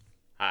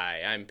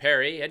Hi, I'm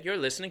Perry, and you're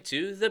listening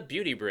to The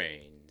Beauty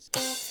Brains.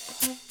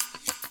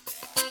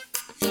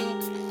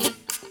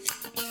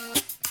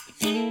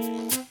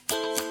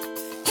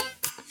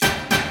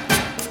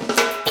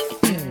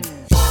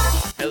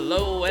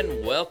 Hello,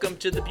 and welcome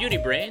to The Beauty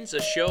Brains,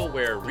 a show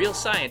where real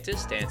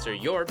scientists answer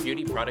your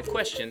beauty product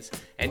questions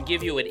and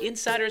give you an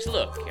insider's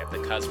look at the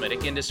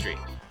cosmetic industry.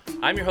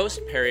 I'm your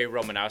host, Perry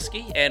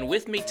Romanowski, and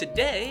with me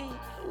today,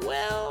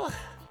 well,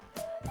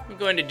 I'm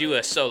going to do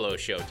a solo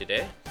show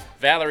today.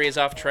 Valerie is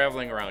off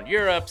traveling around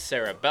Europe,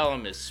 Sarah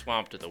Bellum is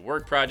swamped with a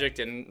work project,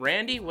 and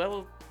Randy,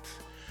 well,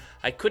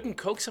 I couldn't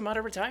coax him out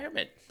of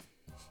retirement.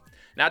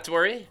 Not to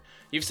worry,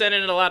 you've sent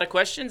in a lot of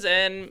questions,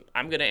 and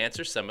I'm going to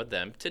answer some of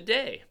them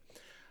today.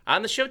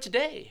 On the show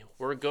today,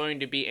 we're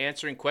going to be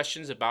answering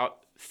questions about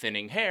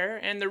thinning hair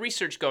and the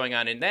research going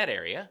on in that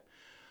area,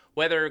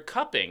 whether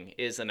cupping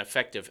is an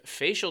effective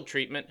facial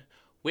treatment,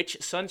 which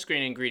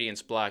sunscreen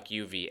ingredients block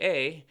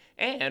UVA,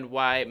 and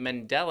why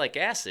Mandelic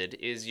Acid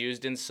is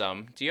used in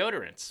some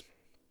deodorants.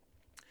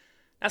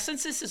 Now,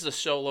 since this is a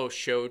solo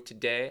show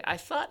today, I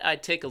thought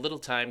I'd take a little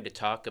time to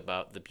talk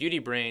about the Beauty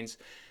Brains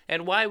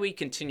and why we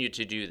continue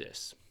to do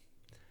this.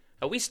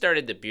 We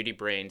started the Beauty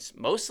Brains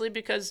mostly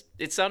because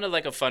it sounded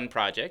like a fun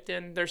project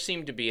and there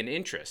seemed to be an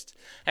interest.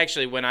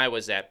 Actually, when I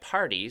was at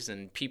parties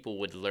and people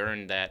would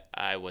learn that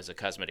I was a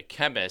cosmetic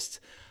chemist,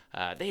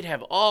 they'd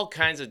have all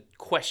kinds of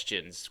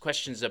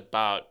questions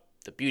about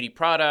the beauty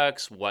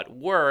products, what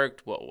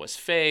worked, what was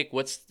fake,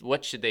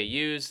 what should they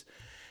use.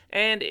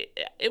 And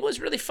it was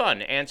really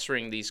fun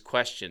answering these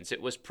questions.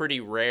 It was pretty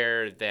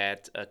rare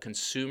that a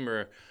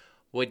consumer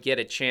would get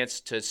a chance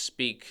to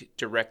speak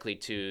directly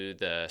to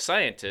the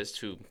scientists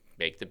who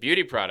make the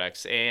beauty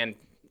products. And,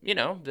 you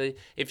know,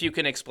 if you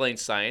can explain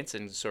science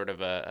in sort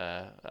of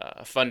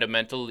a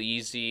fundamental,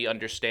 easy,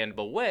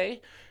 understandable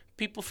way,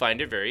 people find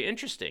it very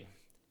interesting.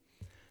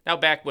 Now,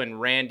 back when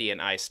Randy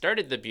and I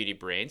started the Beauty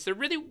Brains, there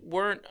really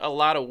weren't a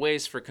lot of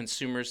ways for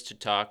consumers to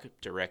talk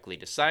directly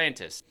to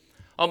scientists.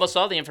 Almost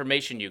all the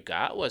information you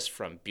got was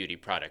from beauty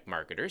product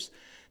marketers.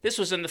 This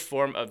was in the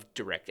form of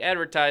direct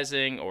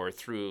advertising, or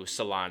through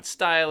salon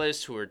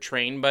stylists who were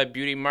trained by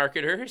beauty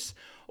marketers,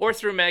 or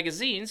through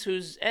magazines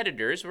whose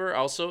editors were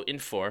also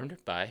informed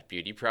by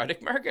beauty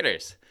product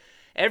marketers.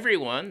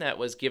 Everyone that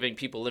was giving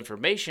people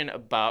information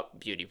about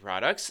beauty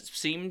products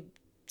seemed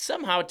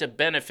somehow to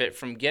benefit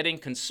from getting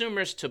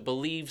consumers to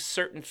believe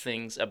certain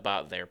things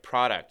about their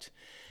product.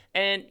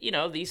 And, you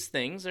know, these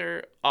things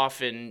are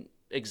often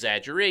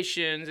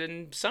exaggerations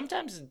and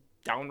sometimes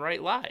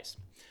downright lies.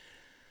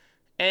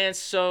 And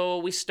so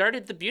we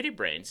started the Beauty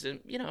Brains, and,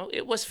 you know,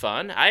 it was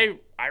fun. I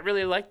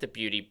really liked the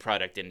beauty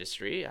product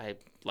industry. I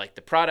liked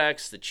the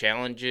products, the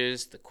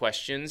challenges, the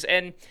questions.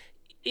 And,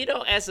 you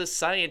know, as a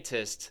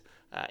scientist,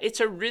 it's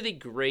a really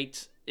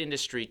great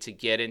industry to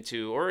get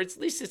into, or at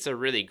least it's a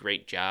really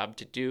great job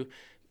to do.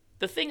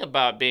 The thing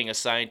about being a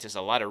scientist,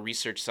 a lot of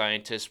research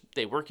scientists,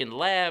 they work in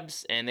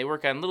labs and they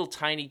work on little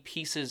tiny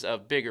pieces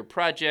of bigger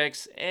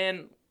projects,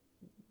 and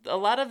a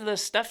lot of the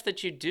stuff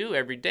that you do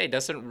every day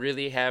doesn't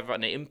really have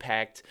an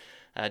impact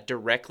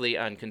directly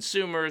on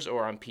consumers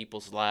or on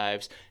people's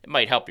lives. It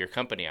might help your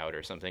company out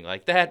or something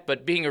like that,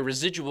 but being a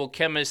residual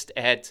chemist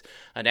at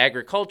an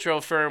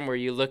agricultural firm where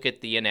you look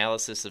at the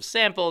analysis of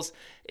samples,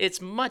 it's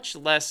much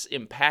less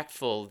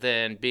impactful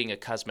than being a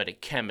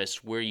cosmetic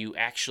chemist where you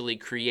actually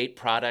create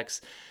products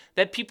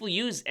that people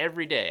use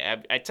every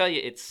day. I tell you,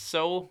 it's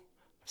so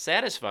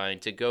satisfying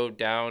to go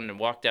down and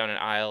walk down an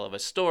aisle of a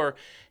store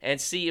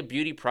and see a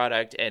beauty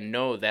product and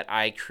know that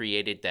I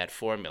created that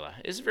formula.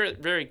 It's very,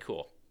 very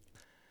cool.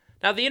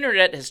 Now, the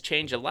internet has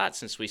changed a lot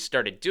since we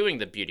started doing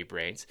the Beauty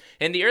Brains.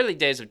 In the early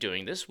days of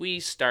doing this, we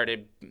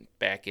started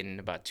back in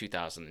about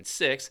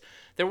 2006.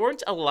 There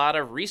weren't a lot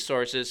of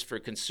resources for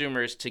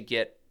consumers to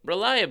get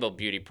reliable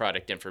beauty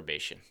product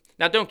information.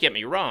 Now, don't get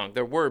me wrong,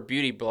 there were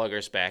beauty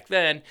bloggers back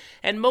then,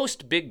 and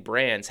most big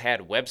brands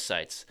had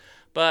websites.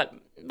 But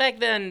back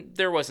then,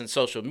 there wasn't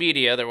social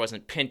media, there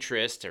wasn't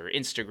Pinterest or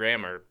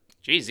Instagram or,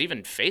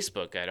 even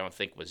Facebook, I don't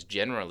think was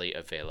generally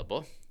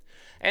available.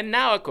 And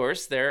now, of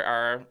course, there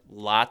are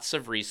lots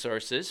of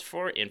resources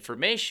for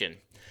information.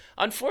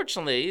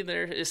 Unfortunately,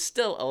 there is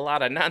still a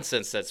lot of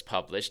nonsense that's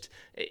published.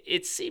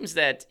 It seems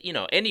that, you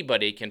know,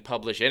 anybody can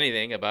publish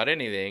anything about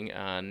anything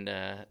on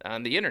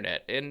the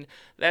internet. And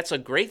that's a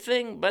great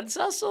thing, but it's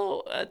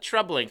also a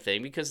troubling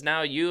thing because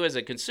now you as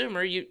a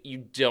consumer, you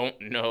don't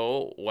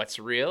know what's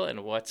real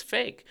and what's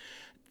fake.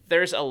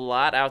 There's a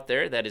lot out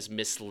there that is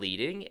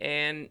misleading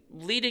and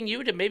leading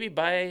you to maybe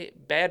buy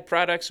bad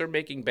products or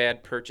making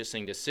bad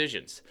purchasing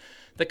decisions.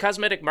 The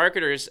cosmetic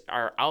marketers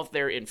are out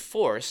there in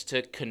force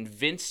to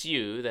convince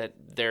you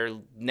that their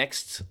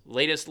next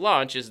latest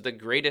launch is the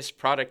greatest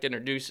product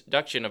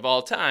introduction of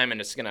all time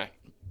and it's going to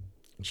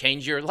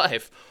change your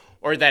life,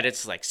 or that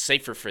it's like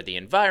safer for the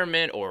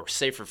environment or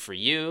safer for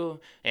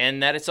you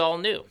and that it's all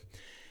new.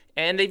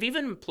 And they've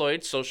even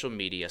employed social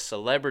media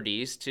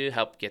celebrities to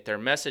help get their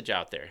message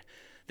out there.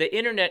 The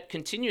internet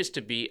continues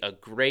to be a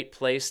great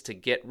place to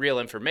get real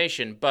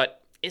information,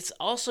 but it's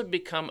also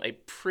become a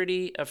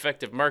pretty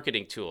effective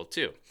marketing tool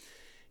too.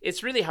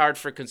 It's really hard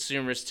for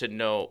consumers to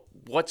know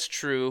what's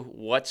true,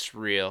 what's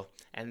real,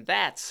 and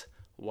that's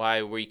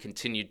why we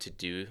continue to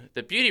do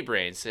the Beauty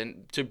Brains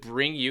and to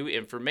bring you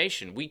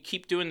information. We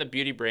keep doing the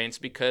Beauty Brains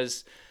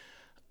because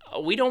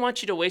we don't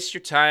want you to waste your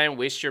time,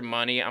 waste your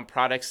money on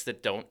products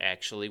that don't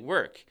actually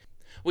work.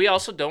 We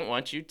also don't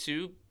want you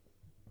to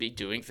be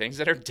doing things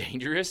that are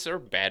dangerous or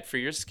bad for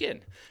your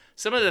skin.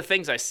 Some of the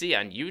things I see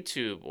on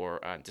YouTube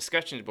or on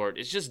discussion board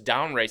is just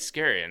downright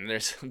scary. And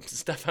there's some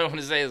stuff I want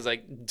to say is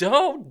like,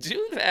 don't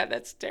do that.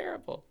 That's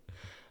terrible.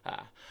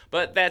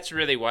 But that's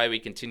really why we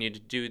continue to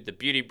do the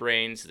Beauty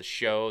Brains, the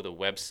show, the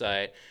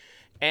website.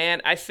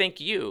 And I thank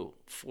you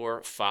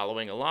for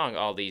following along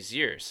all these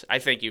years. I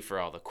thank you for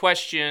all the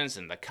questions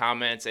and the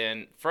comments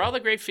and for all the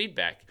great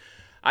feedback.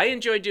 I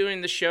enjoy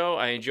doing the show.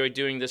 I enjoy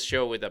doing this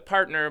show with a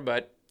partner,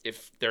 but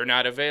if they're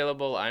not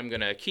available, I'm going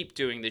to keep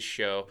doing this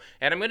show.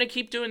 And I'm going to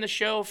keep doing the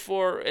show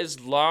for as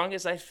long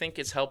as I think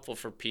it's helpful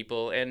for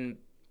people and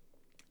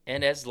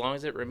as long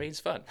as it remains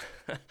fun.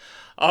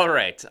 All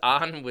right,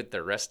 on with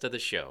the rest of the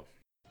show.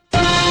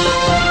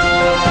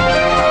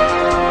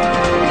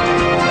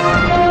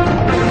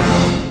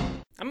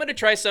 I'm going to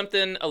try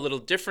something a little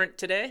different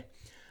today.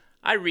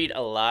 I read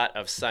a lot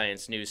of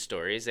science news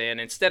stories, and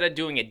instead of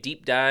doing a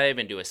deep dive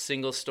into a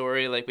single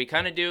story like we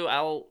kind of do,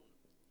 I'll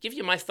give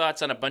you my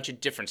thoughts on a bunch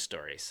of different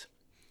stories.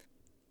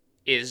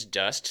 Is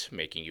dust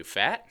making you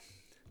fat?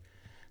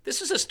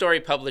 This is a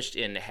story published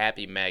in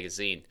Happy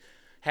magazine.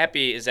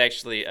 Happy is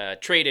actually a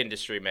trade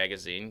industry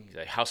magazine,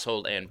 the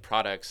household and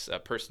products,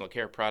 personal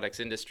care products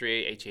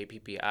industry,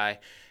 HAPPI,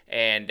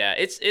 and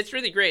it's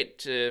really great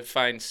to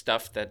find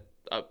stuff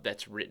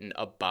that's written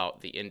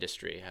about the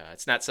industry.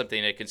 It's not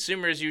something that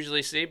consumers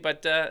usually see,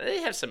 but they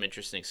have some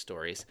interesting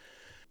stories.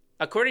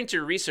 According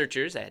to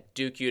researchers at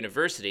Duke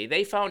University,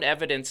 they found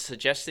evidence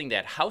suggesting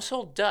that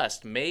household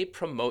dust may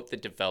promote the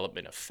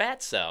development of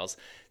fat cells,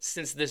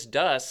 since this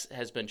dust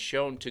has been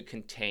shown to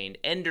contain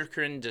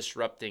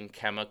endocrine-disrupting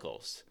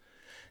chemicals.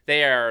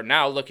 They are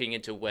now looking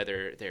into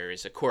whether there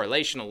is a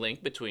correlational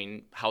link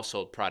between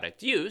household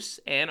product use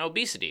and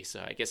obesity.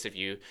 So I guess if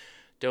you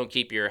don't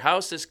keep your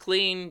house as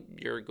clean,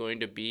 you're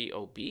going to be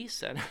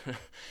obese.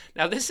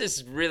 Now, this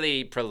is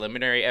really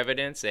preliminary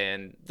evidence,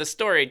 and the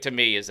story to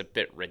me is a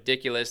bit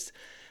ridiculous.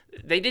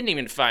 They didn't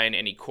even find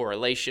any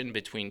correlation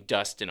between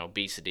dust and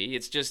obesity.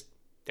 It's just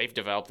they've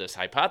developed this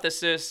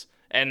hypothesis,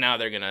 and now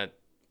they're going to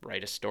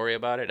write a story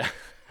about it.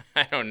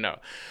 I don't know.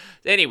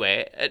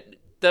 Anyway,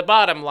 the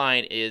bottom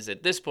line is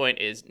at this point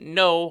is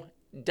no,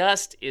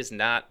 dust is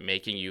not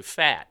making you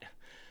fat.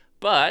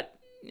 But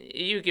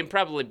you can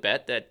probably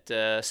bet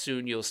that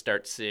soon you'll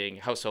start seeing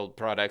household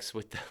products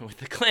with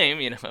the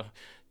claim,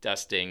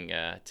 dusting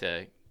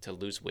to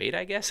lose weight,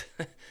 I guess.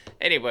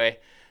 Anyway,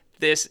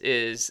 this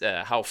is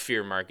how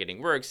fear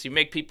marketing works. You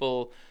make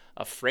people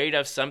afraid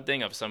of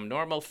something, of some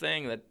normal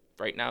thing that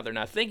right now they're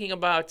not thinking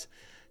about.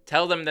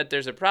 Tell them that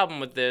there's a problem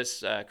with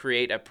this,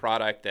 create a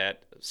product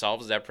that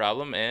solves that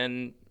problem,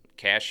 and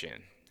cash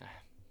in.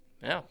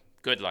 Well,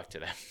 good luck to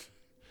them.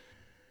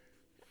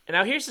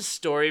 Now here's a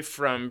story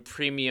from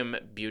Premium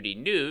Beauty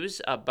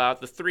News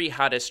about the 3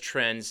 hottest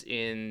trends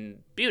in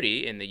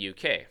beauty in the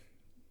UK.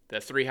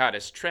 The 3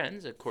 hottest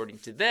trends, according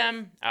to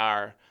them,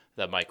 are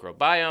the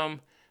microbiome,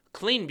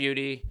 clean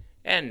beauty,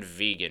 and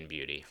vegan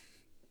beauty.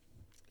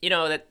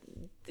 That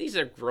these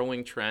are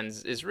growing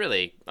trends is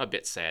really a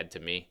bit sad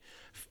to me.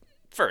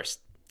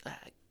 First,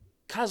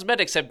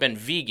 cosmetics have been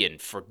vegan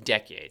for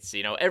decades.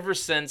 Ever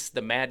since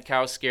the mad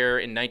cow scare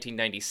in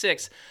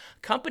 1996,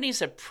 companies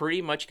have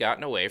pretty much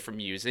gotten away from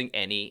using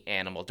any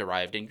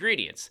animal-derived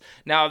ingredients.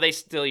 Now, they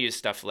still use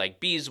stuff like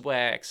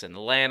beeswax and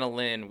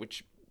lanolin,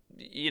 which,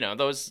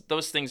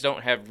 those things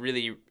don't have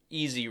really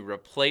easy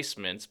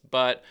replacements.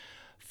 But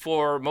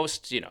for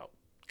most,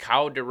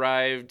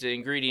 cow-derived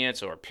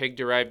ingredients or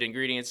pig-derived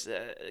ingredients,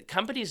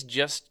 companies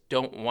just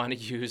don't want to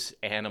use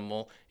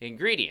animal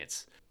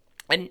ingredients.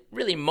 And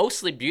really,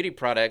 mostly beauty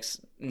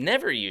products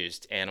never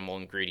used animal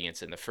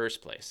ingredients in the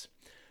first place.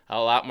 A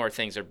lot more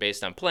things are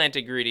based on plant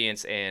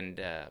ingredients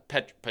and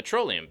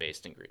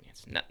petroleum-based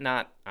ingredients,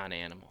 not on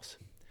animals.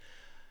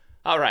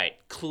 All right,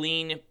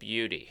 clean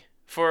beauty.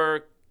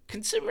 For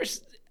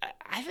consumers,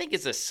 I think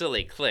it's a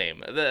silly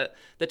claim. The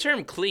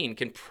term clean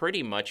can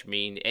pretty much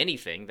mean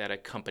anything that a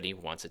company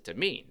wants it to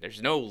mean.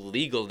 There's no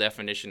legal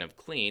definition of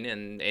clean,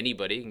 and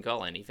anybody can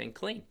call anything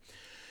clean.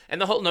 And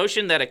the whole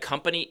notion that a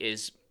company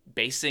is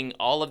basing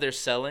all of their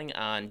selling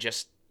on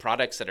just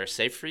products that are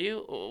safe for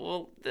you,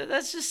 well,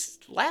 that's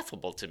just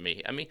laughable to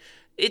me. I mean,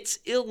 it's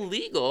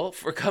illegal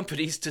for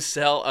companies to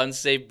sell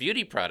unsafe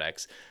beauty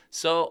products.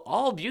 So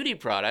all beauty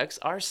products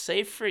are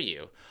safe for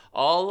you.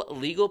 All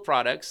legal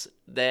products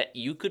that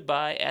you could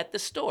buy at the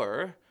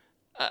store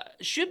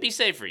should be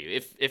safe for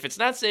you. If it's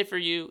not safe for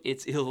you,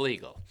 it's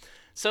illegal.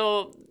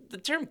 So the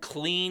term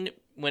clean,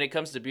 when it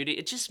comes to beauty,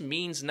 it just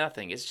means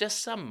nothing. It's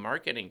just some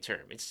marketing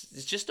term.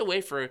 It's just a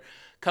way for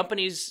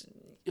companies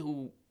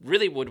who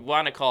really would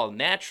want to call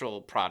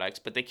natural products,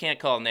 but they can't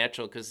call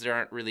natural because there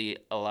aren't really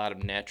a lot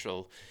of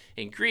natural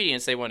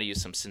ingredients. They want to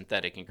use some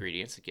synthetic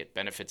ingredients to get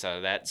benefits out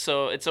of that.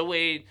 So it's a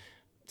way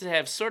to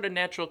have sort of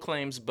natural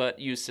claims but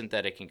use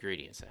synthetic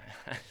ingredients.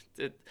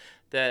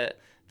 the,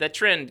 the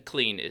trend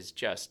clean is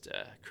just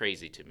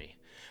crazy to me.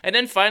 And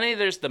then finally,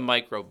 there's the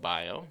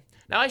microbiome.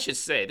 Now, I should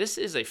say, this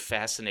is a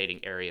fascinating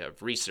area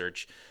of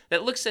research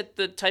that looks at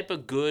the type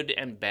of good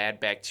and bad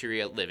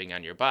bacteria living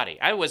on your body.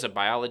 I was a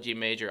biology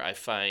major. I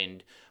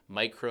find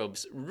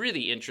microbes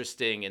really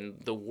interesting, and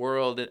the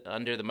world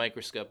under the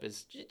microscope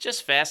is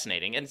just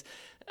fascinating. And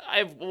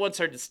I've once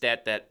heard the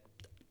stat that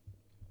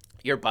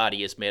your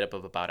body is made up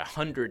of about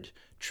 100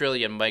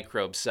 trillion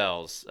microbe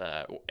cells,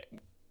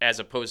 as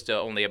opposed to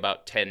only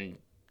about 10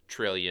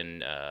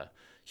 trillion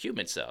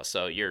human cells.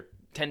 So you're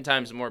 10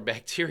 times more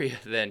bacteria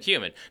than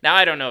human. Now,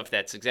 I don't know if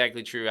that's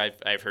exactly true.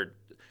 I've heard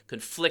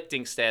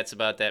conflicting stats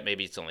about that.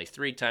 Maybe it's only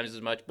 3 times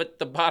as much. But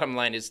the bottom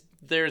line is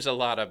there's a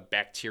lot of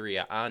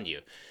bacteria on you.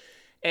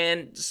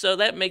 And so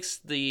that makes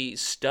the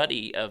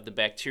study of the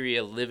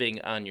bacteria living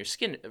on your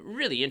skin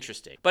really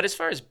interesting. But as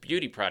far as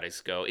beauty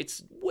products go,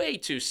 it's way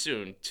too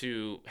soon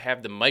to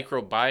have the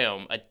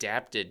microbiome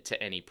adapted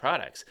to any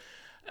products.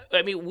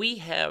 I mean, we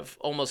have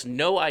almost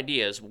no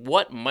ideas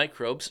what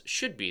microbes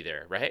should be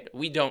there, right?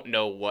 We don't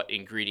know what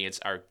ingredients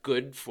are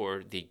good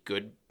for the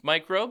good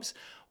microbes.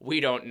 We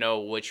don't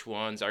know which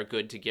ones are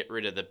good to get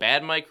rid of the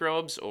bad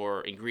microbes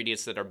or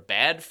ingredients that are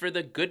bad for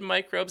the good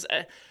microbes.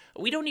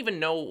 We don't even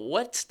know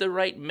what's the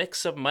right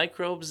mix of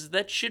microbes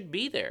that should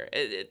be there.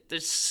 They're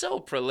so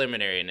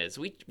preliminary in this.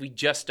 We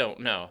just don't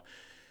know.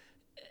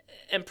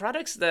 And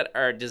products that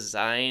are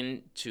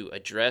designed to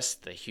address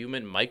the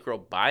human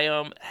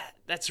microbiome,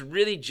 that's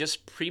really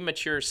just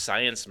premature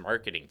science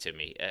marketing to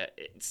me.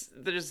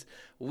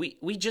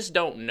 We just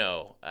don't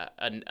know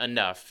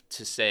enough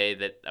to say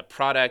that a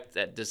product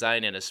that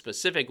designed in a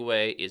specific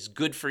way is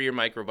good for your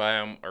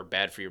microbiome or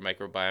bad for your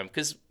microbiome,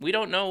 because we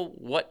don't know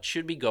what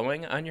should be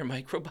going on your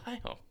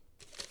microbiome.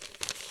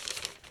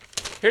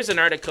 Here's an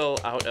article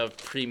out of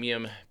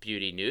Premium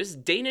Beauty News.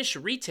 Danish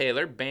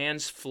retailer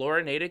bans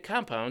fluorinated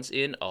compounds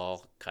in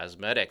all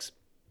cosmetics.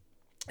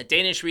 A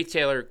Danish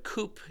retailer,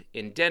 Coop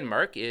in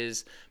Denmark,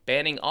 is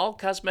banning all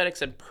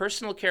cosmetics and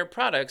personal care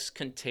products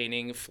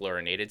containing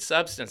fluorinated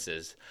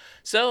substances.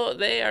 So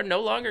they are no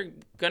longer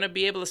going to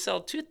be able to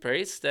sell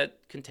toothpaste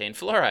that contain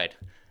fluoride.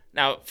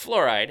 Now,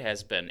 fluoride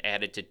has been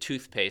added to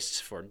toothpastes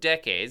for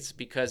decades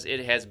because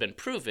it has been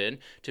proven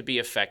to be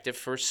effective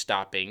for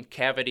stopping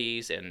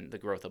cavities and the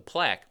growth of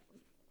plaque.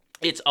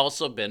 It's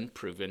also been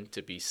proven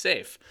to be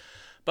safe.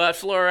 But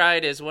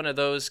fluoride is one of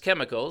those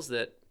chemicals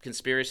that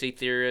conspiracy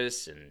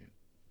theorists and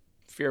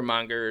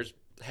fearmongers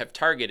have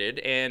targeted,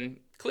 and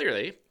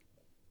clearly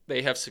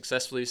they have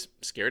successfully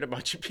scared a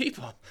bunch of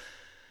people.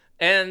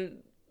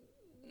 And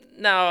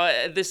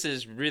now this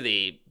is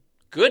really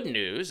good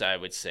news, I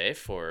would say,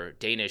 for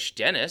Danish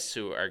dentists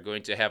who are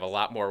going to have a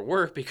lot more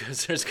work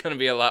because there's going to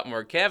be a lot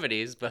more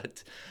cavities.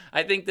 But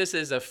I think this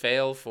is a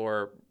fail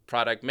for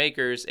product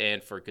makers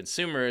and for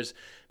consumers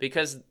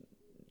because,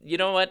 you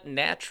know what,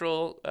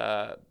 natural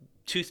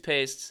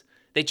toothpastes,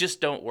 they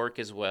just don't work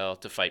as well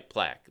to fight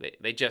plaque.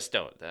 They just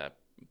don't.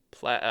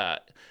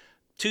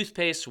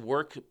 Toothpastes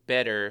work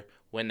better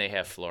when they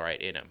have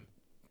fluoride in them.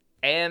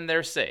 And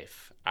they're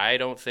safe. I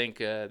don't think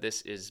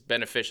this is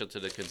beneficial to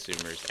the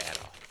consumers at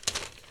all.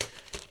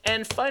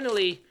 And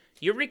finally,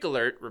 Eureka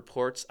Alert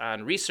reports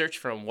on research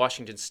from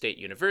Washington State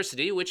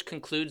University, which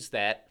concludes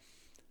that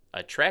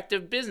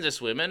attractive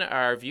businesswomen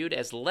are viewed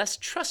as less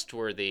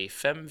trustworthy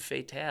femme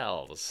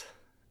fatales.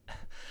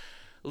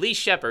 Lee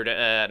Shepard,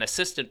 an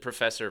assistant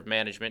professor of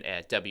management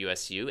at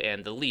WSU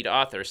and the lead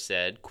author,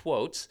 said,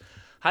 quotes,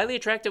 "Highly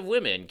attractive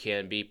women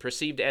can be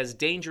perceived as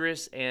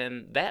dangerous,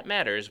 and that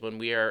matters when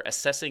we are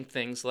assessing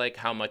things like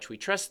how much we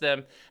trust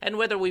them and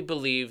whether we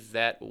believe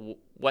that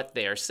what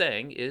they are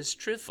saying is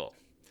truthful."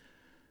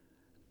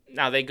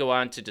 Now, they go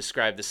on to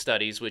describe the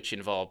studies, which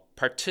involve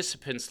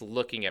participants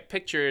looking at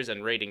pictures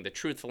and rating the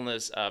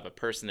truthfulness of a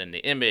person in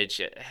the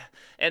image.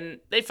 And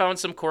they found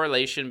some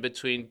correlation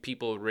between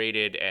people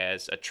rated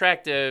as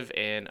attractive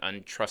and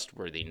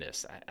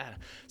untrustworthiness.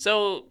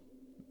 So,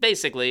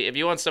 basically, if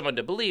you want someone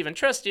to believe and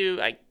trust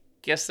you, I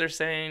guess they're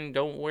saying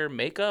don't wear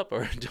makeup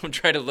or don't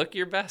try to look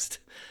your best.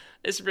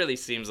 This really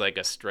seems like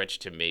a stretch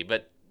to me,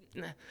 but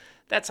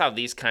that's how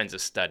these kinds of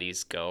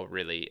studies go,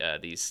 really.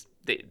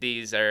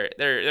 These are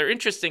they're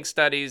interesting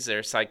studies.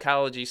 They're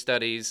psychology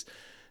studies.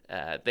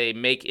 They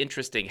make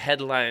interesting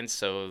headlines,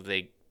 so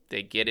they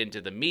get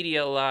into the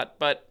media a lot.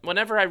 But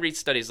whenever I read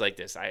studies like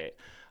this, I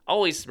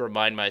always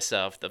remind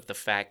myself of the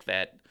fact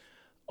that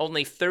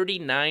only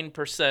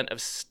 39%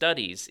 of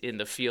studies in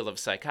the field of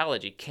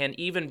psychology can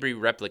even be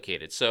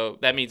replicated. So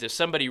that means if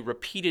somebody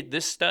repeated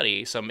this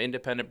study, some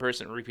independent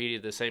person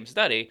repeated the same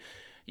study,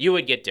 you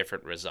would get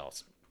different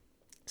results.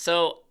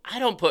 So I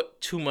don't put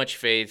too much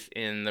faith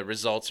in the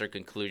results or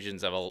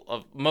conclusions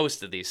of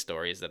most of these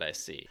stories that I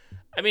see.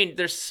 I mean,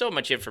 there's so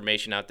much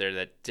information out there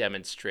that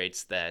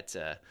demonstrates that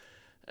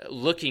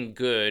looking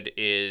good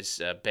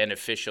is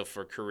beneficial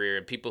for career,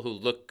 and people who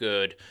look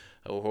good,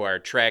 who are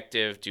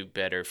attractive, do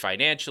better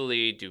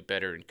financially, do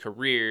better in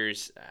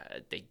careers,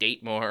 they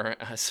date more.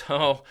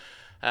 So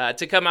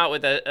To come out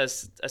with a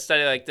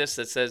study like this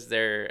that says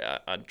they're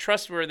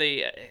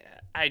untrustworthy,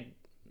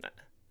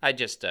 I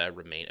just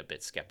remain a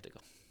bit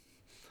skeptical.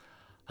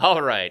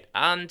 All right,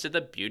 on to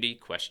the beauty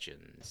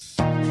questions.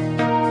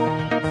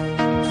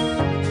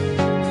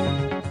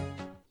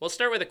 We'll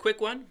start with a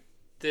quick one.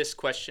 This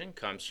question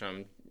comes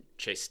from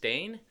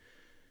Chastain.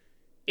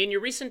 In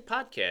your recent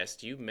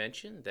podcast, you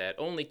mentioned that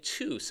only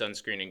 2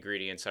 sunscreen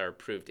ingredients are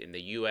approved in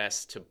the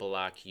U.S. to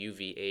block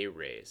UVA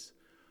rays.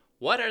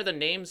 What are the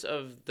names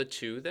of the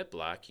 2 that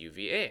block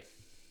UVA?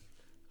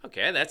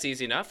 Okay, that's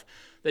easy enough.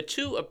 The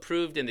 2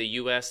 approved in the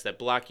U.S. that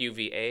block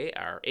UVA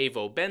are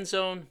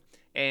avobenzone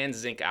and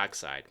zinc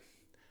oxide.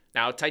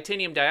 Now,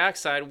 titanium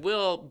dioxide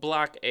will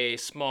block a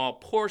small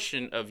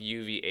portion of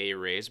UVA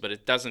rays, but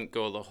it doesn't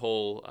go the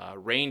whole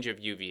range of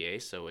UVA,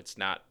 so it's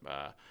not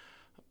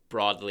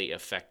broadly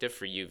effective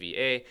for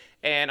UVA.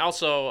 And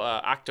also,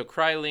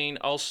 octocrylene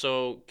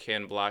also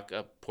can block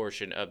a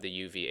portion of the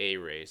UVA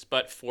rays.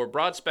 But for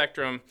broad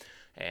spectrum,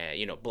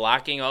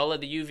 blocking all of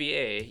the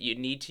UVA, you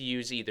need to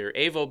use either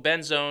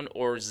avobenzone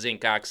or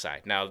zinc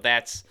oxide. Now,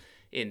 that's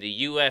in the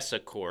U.S.,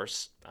 of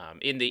course.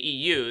 In the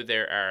EU,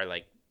 there are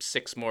like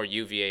 6 more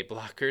UVA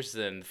blockers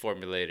than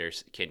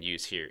formulators can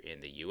use here in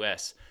the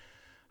U.S.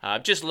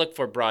 Just look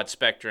for broad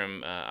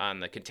spectrum on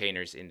the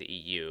containers in the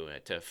EU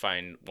to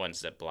find ones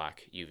that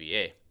block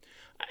UVA.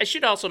 I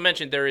should also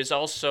mention there is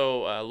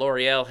also,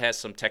 L'Oreal has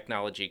some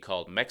technology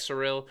called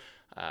Mexoril,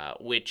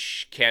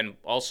 which can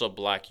also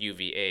block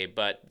UVA,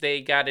 but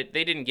they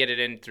didn't get it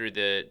in through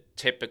the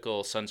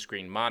typical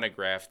sunscreen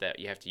monograph that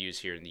you have to use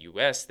here in the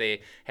US.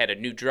 They had a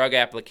new drug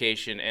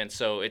application, and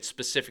so it's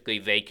specifically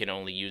they can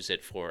only use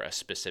it for a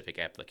specific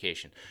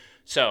application.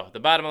 So the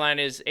bottom line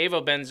is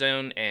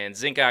avobenzone and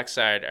zinc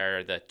oxide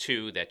are the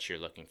 2 that you're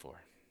looking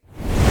for.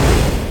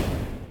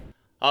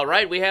 All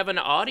right, we have an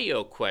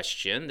audio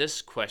question.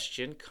 This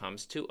question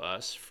comes to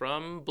us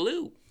from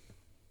Blue.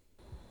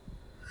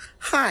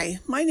 Hi,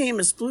 my name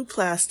is Blue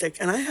Plastic,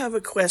 and I have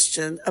a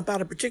question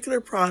about a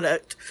particular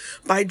product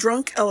by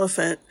Drunk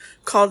Elephant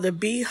called the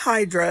B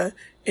Hydra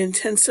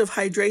Intensive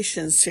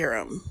Hydration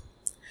Serum.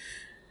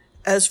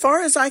 As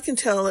far as I can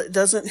tell, it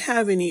doesn't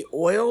have any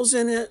oils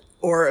in it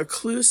or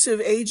occlusive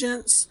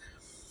agents.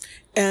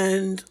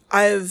 And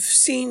I've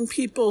seen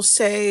people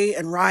say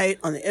and write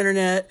on the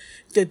internet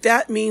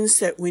that means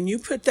that when you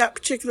put that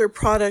particular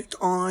product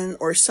on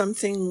or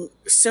something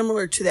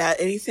similar to that,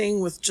 anything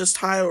with just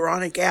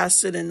hyaluronic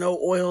acid and no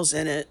oils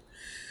in it,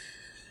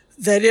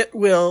 that it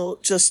will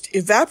just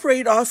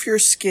evaporate off your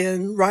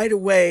skin right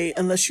away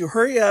unless you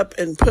hurry up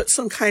and put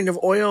some kind of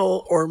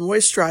oil or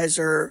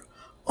moisturizer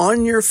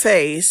on your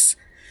face,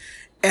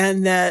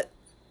 and that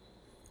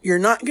you're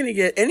not going to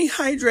get any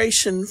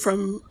hydration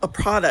from a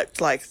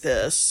product like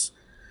this.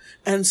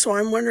 And so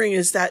I'm wondering,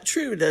 is that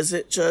true? Does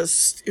it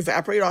just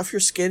evaporate off your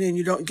skin and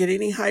you don't get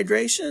any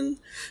hydration?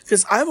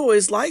 Because I've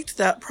always liked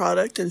that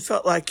product and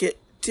felt like it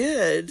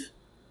did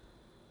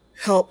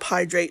help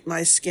hydrate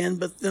my skin,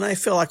 but then I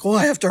feel like,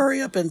 I have to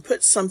hurry up and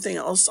put something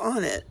else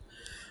on it.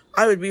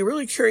 I would be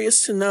really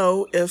curious to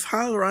know if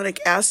hyaluronic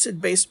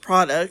acid-based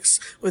products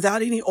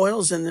without any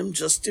oils in them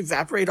just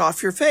evaporate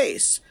off your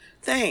face.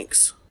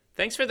 Thanks.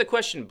 Thanks for the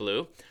question,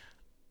 Blue.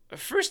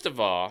 First of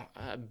all,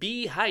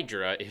 B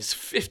Hydra is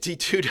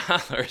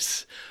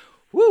 $52.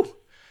 Woo!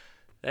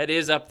 That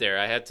is up there,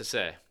 I have to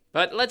say.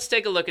 But let's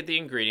take a look at the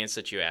ingredients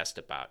that you asked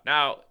about.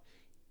 Now,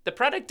 the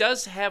product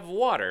does have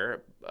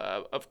water,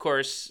 of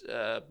course,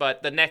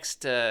 but the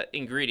next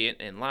ingredient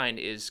in line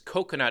is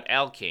coconut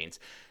alkanes.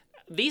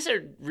 These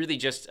are really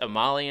just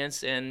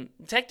emollients, and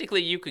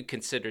technically you could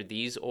consider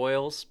these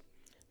oils.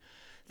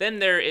 Then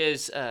there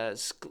is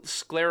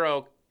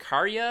sclerocarya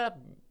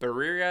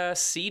Barilla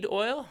seed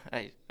oil.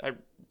 I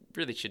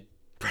really should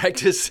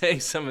practice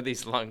saying some of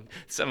these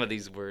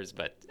words,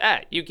 but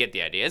you get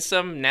the idea. It's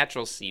some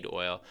natural seed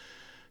oil.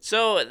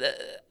 So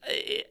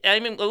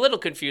I'm a little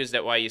confused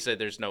at why you said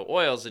there's no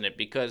oils in it,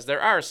 because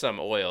there are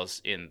some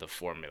oils in the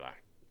formula.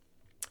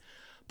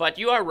 But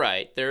you are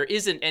right. There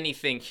isn't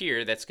anything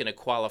here that's going to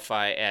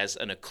qualify as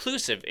an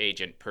occlusive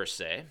agent per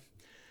se.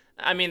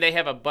 I mean, they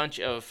have a bunch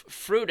of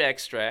fruit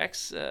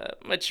extracts,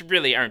 which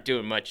really aren't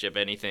doing much of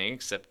anything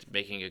except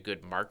making a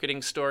good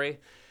marketing story.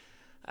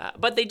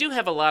 But they do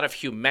have a lot of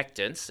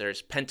humectants.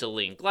 There's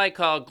pentylene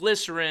glycol,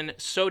 glycerin,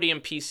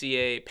 sodium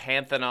PCA,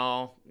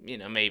 panthenol.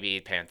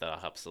 Maybe panthenol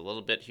helps a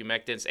little bit,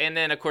 humectants. And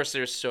then, of course,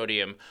 there's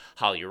sodium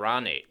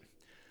hyaluronate.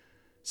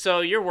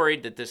 So you're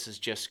worried that this is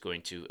just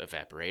going to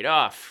evaporate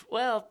off.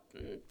 Well,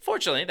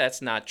 fortunately,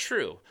 that's not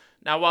true.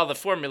 Now, while the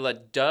formula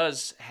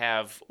does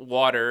have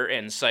water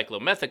and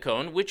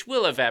cyclomethicone, which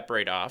will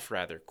evaporate off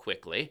rather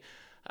quickly,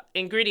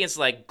 ingredients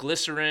like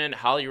glycerin,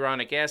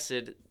 hyaluronic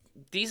acid,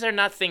 these are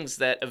not things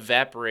that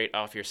evaporate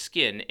off your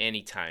skin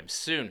anytime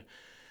soon.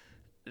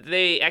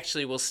 They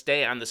actually will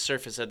stay on the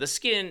surface of the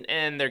skin,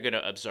 and they're going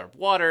to absorb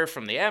water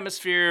from the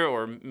atmosphere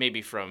or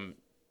maybe from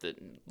the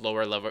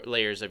lower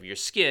layers of your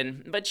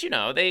skin. But,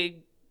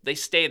 they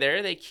stay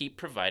there. They keep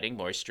providing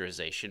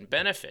moisturization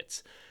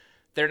benefits.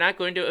 They're not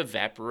going to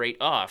evaporate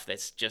off.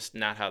 That's just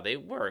not how they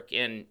work.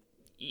 And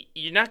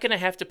you're not going to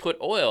have to put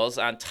oils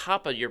on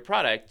top of your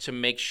product to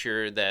make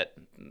sure that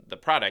the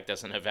product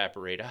doesn't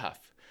evaporate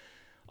off.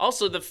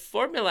 Also, the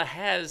formula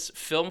has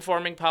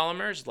film-forming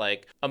polymers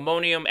like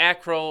ammonium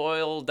acryl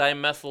oil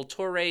dimethyl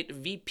taurate,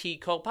 VP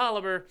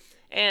copolymer,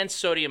 and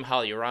sodium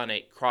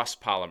hyaluronate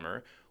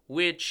cross-polymer,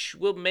 which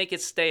will make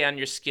it stay on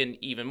your skin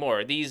even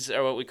more. These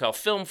are what we call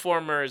film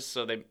formers,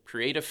 so they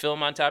create a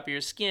film on top of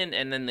your skin,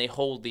 and then they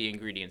hold the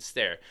ingredients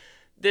there.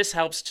 This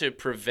helps to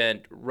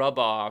prevent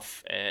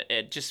rub-off, and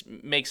it just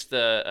makes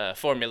the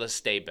formula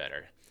stay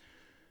better.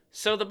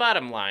 So the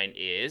bottom line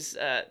is,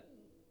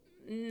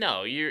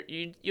 no,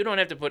 you don't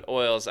have to put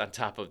oils on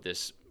top of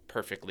this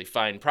perfectly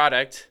fine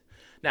product.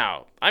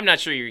 Now, I'm not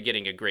sure you're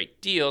getting a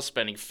great deal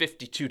spending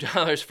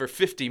 $52 for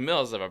 50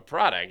 mils of a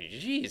product.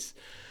 Jeez.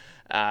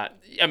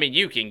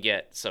 You can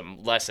get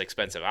some less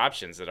expensive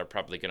options that are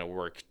probably going to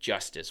work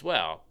just as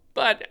well.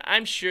 But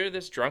I'm sure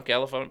this Drunk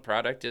Elephant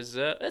product it's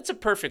a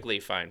perfectly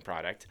fine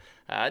product.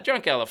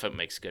 Drunk Elephant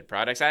makes good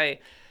products. I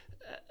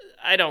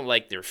don't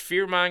like their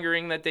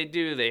fear-mongering that they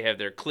do. They have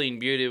their clean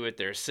beauty with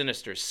their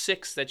Sinister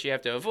 6 that you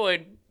have to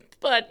avoid.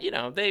 But,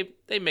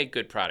 they make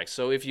good products.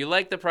 So if you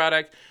like the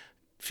product,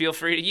 feel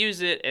free to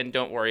use it and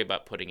don't worry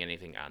about putting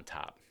anything on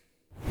top.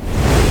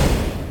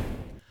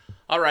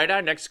 All right,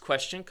 our next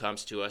question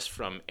comes to us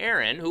from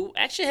Erin, who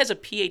actually has a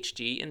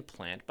PhD in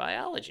plant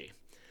biology.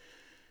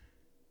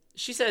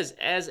 She says,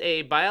 as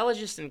a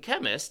biologist and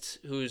chemist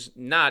who's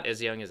not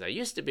as young as I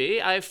used to be,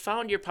 I've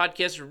found your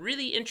podcast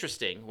really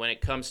interesting when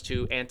it comes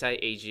to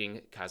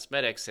anti-aging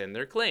cosmetics and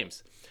their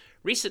claims.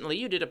 Recently,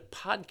 you did a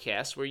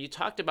podcast where you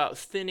talked about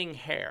thinning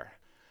hair.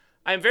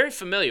 I'm very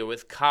familiar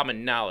with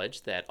common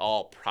knowledge that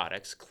all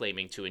products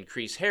claiming to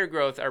increase hair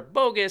growth are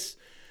bogus,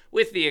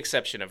 with the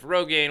exception of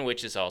Rogaine,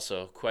 which is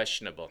also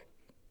questionable.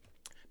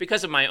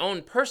 Because of my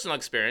own personal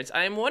experience,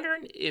 I am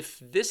wondering if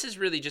this is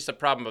really just a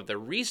problem of the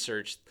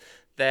research,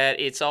 that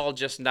it's all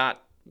just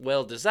not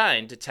well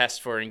designed to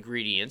test for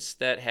ingredients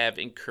that have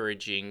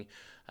encouraging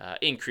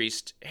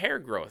increased hair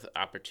growth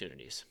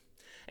opportunities.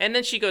 And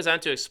then she goes on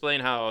to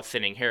explain how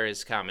thinning hair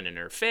is common in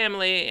her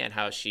family and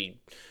how she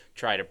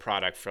tried a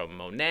product from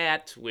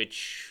Monat,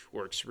 which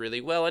works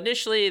really well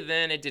initially,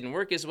 then it didn't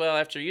work as well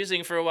after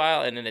using it for a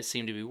while, and then it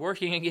seemed to be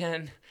working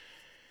again.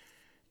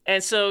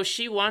 And so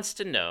she wants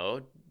to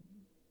know,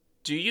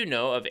 do you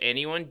know of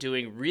anyone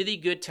doing really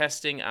good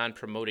testing on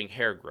promoting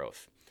hair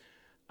growth?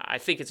 I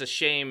think it's a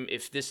shame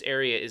if this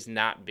area is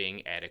not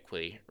being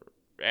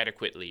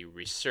adequately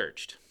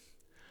researched.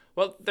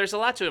 Well, there's a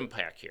lot to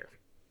unpack here.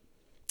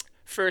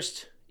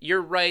 First,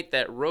 you're right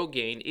that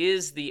Rogaine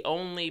is the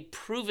only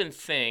proven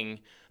thing,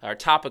 or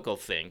topical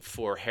thing,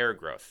 for hair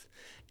growth.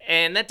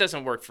 And that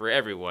doesn't work for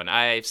everyone.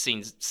 I've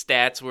seen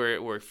stats where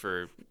it worked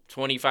for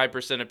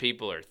 25% of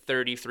people or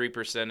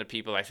 33% of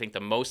people. I think the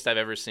most I've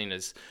ever seen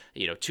is,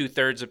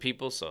 2/3 of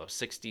people, so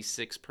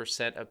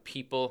 66% of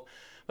people.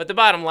 But the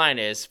bottom line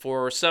is,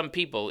 for some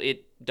people,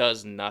 it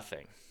does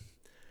nothing.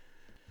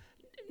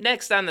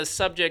 Next, on the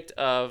subject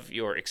of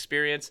your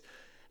experience,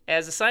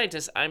 as a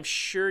scientist, I'm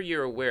sure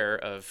you're aware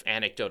of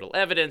anecdotal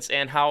evidence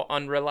and how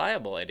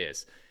unreliable it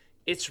is.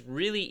 It's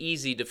really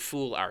easy to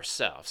fool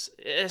ourselves,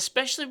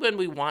 especially when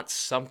we want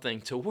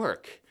something to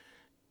work.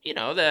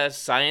 The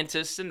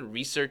scientists and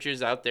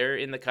researchers out there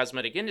in the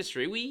cosmetic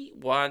industry, we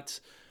want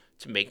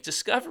to make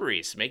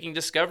discoveries. Making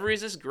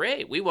discoveries is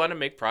great. We want to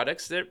make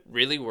products that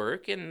really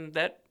work and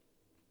that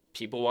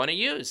people want to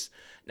use.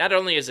 Not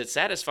only is it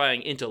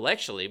satisfying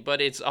intellectually,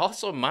 but it's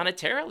also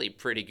monetarily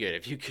pretty good.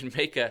 If you can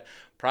make a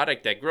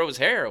product that grows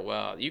hair,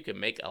 well, you can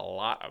make a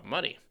lot of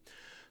money.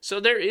 So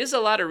there is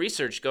a lot of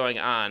research going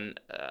on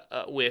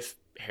with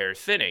hair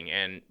thinning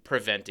and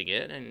preventing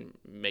it and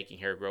making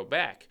hair grow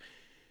back.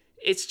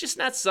 It's just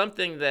not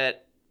something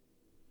that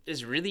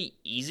is really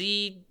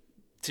easy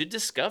to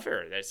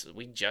discover.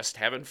 We just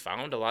haven't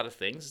found a lot of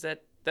things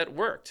that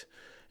worked.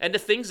 And the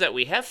things that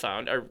we have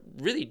found are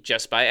really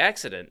just by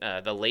accident.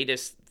 The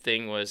latest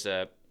thing was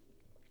that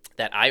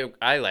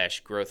eyelash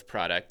growth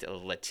product,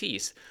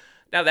 Latisse.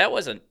 Now, that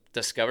wasn't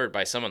discovered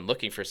by someone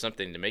looking for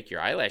something to make your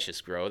eyelashes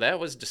grow. That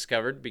was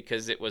discovered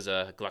because it was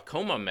a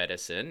glaucoma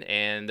medicine,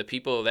 and the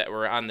people that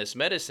were on this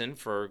medicine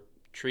for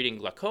treating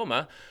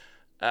glaucoma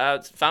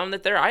found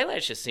that their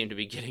eyelashes seemed to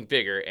be getting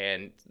bigger,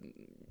 and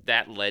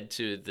that led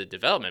to the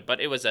development.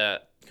 But it was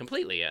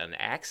completely an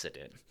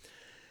accident.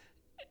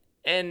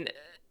 And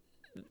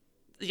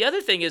the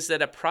other thing is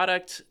that a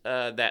product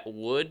that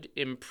would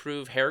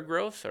improve hair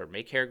growth or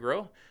make hair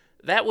grow,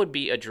 that would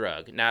be a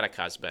drug, not a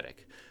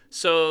cosmetic.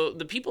 So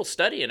the people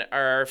studying it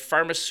are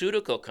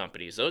pharmaceutical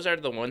companies. Those are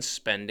the ones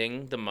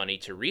spending the money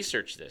to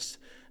research this.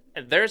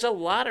 There's a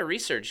lot of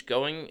research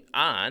going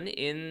on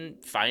in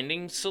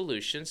finding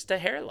solutions to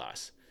hair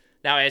loss.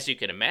 Now, as you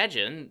can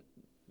imagine,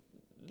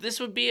 this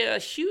would be a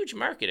huge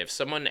market if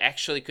someone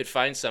actually could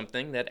find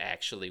something that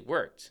actually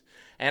worked.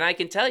 And I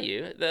can tell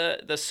you,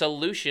 the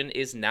solution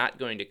is not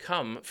going to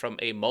come from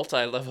a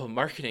multi-level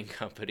marketing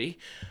company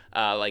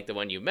like the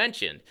one you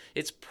mentioned.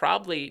 It's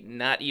probably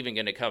not even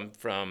going to come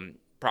from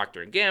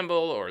Procter & Gamble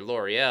or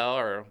L'Oreal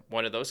or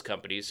one of those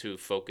companies who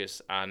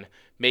focus on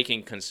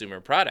making consumer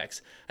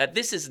products.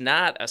 This is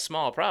not a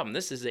small problem.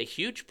 This is a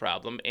huge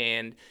problem,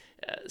 and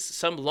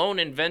some lone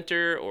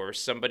inventor or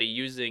somebody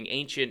using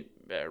ancient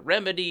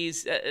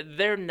remedies,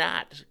 they're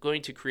not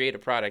going to create a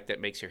product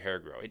that makes your hair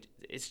grow.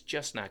 It's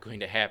just not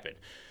going to happen.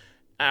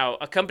 Now,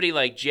 a company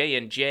like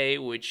J&J,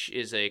 which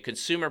is a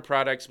consumer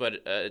products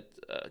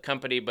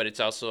company, but it's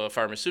also a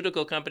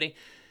pharmaceutical company,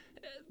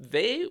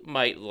 they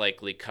might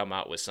likely come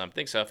out with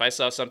something. So if I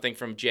saw something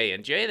from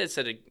J&J that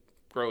said it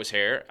grows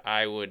hair,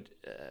 I would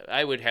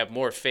have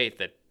more faith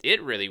that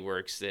it really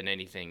works than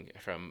anything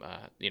from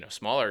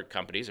smaller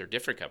companies or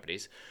different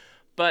companies.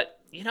 But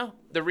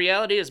the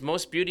reality is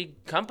most beauty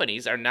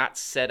companies are not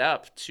set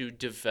up to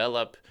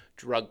develop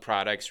drug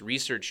products,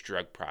 research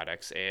drug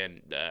products,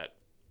 and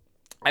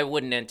I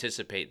wouldn't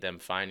anticipate them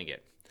finding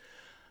it.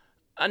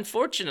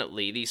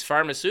 Unfortunately, these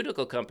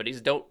pharmaceutical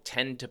companies don't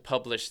tend to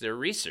publish their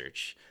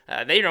research.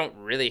 They don't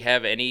really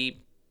have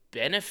any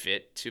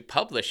benefit to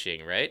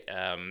publishing, right?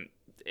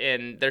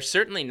 And they're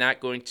certainly not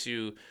going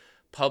to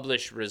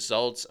publish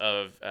results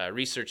of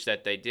research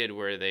that they did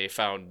where they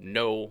found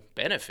no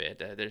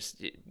benefit.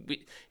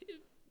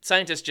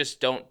 Scientists just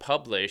don't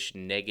publish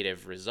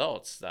negative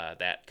results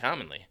that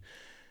commonly.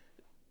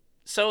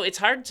 So it's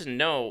hard to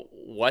know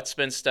what's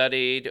been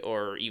studied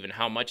or even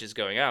how much is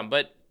going on,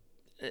 but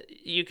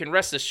you can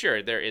rest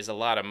assured there is a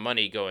lot of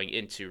money going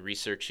into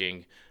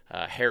researching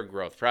hair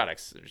growth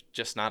products. There's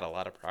just not a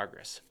lot of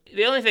progress.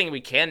 The only thing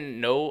we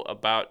can know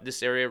about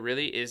this area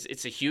really is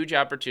it's a huge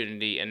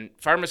opportunity, and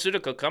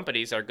pharmaceutical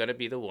companies are going to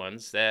be the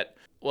ones that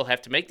will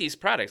have to make these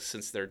products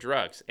since they're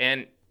drugs.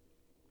 And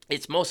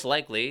it's most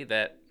likely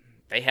that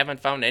they haven't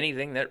found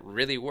anything that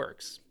really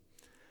works.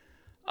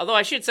 Although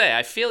I should say,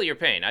 I feel your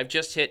pain. I've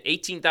just hit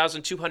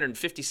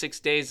 18,256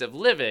 days of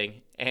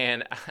living,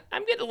 and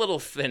I'm getting a little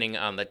thinning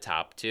on the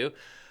top, too.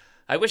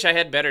 I wish I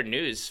had better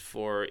news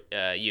for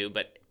you,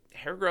 but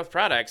hair growth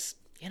products,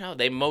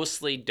 they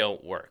mostly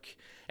don't work.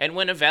 And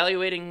when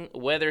evaluating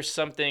whether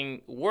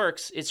something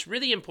works, it's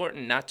really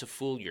important not to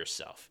fool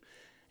yourself.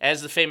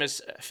 As the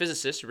famous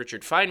physicist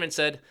Richard Feynman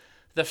said,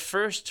 the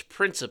first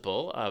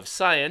principle of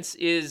science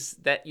is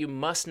that you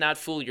must not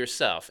fool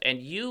yourself,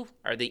 and you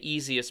are the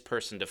easiest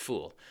person to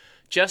fool.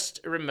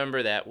 Just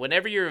remember that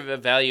whenever you're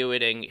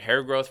evaluating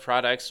hair growth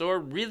products or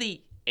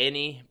really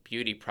any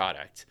beauty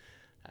product,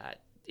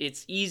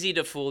 it's easy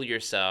to fool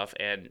yourself,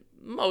 and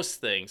most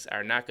things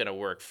are not going to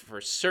work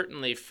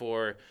certainly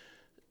for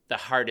the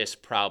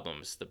hardest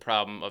problems. The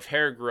problem of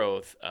hair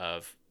growth,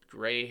 of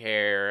gray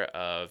hair,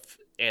 of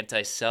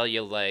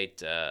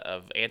anti-cellulite,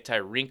 of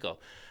anti-wrinkle.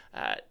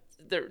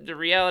 The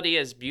reality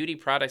is beauty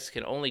products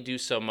can only do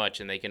so much,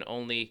 and they can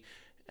only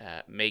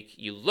make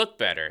you look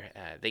better.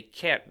 They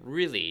can't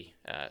really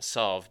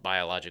solve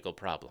biological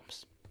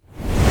problems.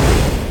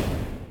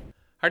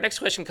 Our next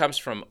question comes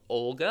from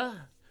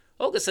Olga.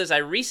 Olga says, I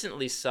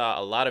recently saw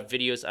a lot of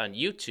videos on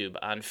YouTube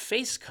on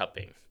face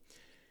cupping.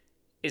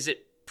 Is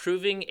it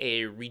proving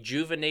a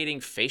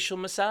rejuvenating facial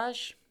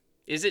massage?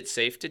 Is it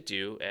safe to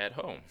do at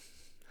home?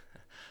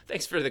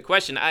 Thanks for the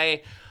question.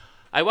 I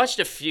watched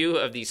a few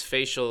of these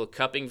facial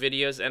cupping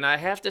videos, and I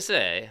have to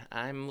say,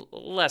 I'm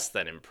less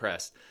than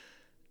impressed.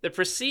 The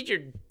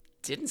procedure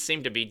didn't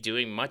seem to be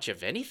doing much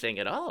of anything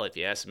at all, if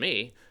you ask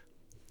me.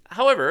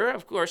 However,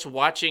 of course,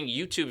 watching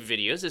YouTube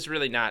videos is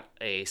really not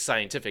a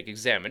scientific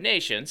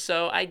examination,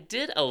 so I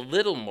did a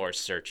little more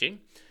searching.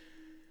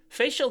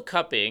 Facial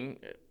cupping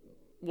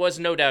was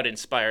no doubt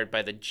inspired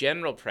by the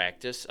general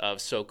practice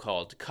of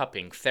so-called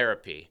cupping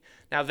therapy.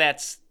 Now,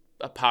 that's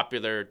a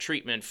popular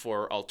treatment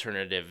for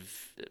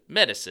alternative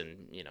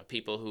medicine,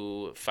 people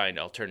who find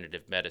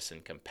alternative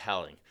medicine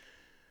compelling.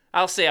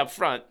 I'll say up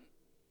front,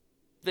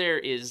 there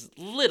is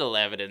little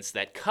evidence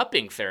that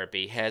cupping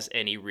therapy has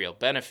any real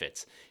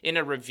benefits. In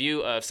a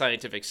review of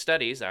scientific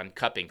studies on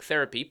cupping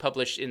therapy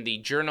published in the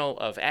Journal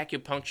of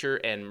Acupuncture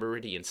and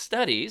Meridian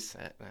Studies,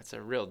 that's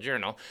a real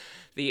journal,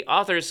 the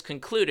authors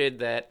concluded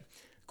that,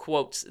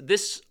 quote,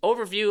 this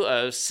overview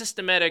of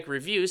systematic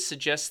reviews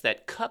suggests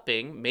that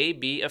cupping may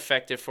be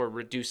effective for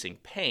reducing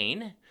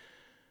pain.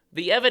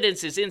 The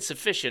evidence is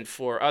insufficient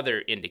for other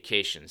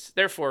indications.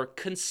 Therefore,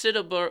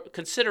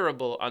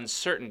 considerable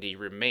uncertainty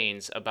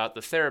remains about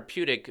the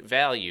therapeutic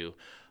value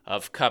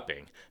of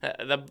cupping.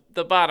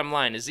 The bottom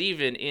line is,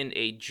 even in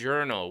a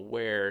journal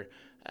where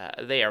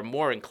they are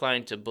more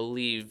inclined to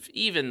believe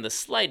even the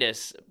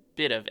slightest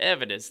bit of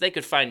evidence, they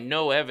could find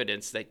no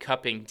evidence that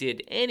cupping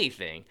did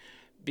anything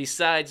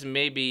besides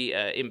maybe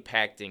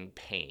impacting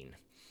pain.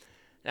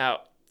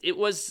 Now,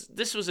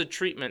 this was a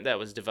treatment that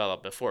was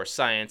developed before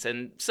science,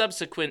 and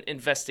subsequent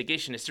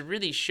investigation has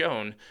really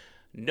shown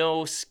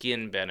no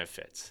skin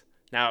benefits.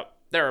 Now,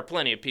 there are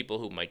plenty of people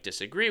who might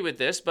disagree with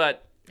this,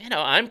 but,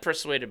 I'm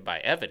persuaded by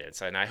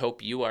evidence, and I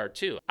hope you are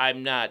too.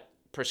 I'm not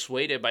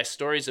persuaded by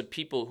stories of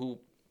people who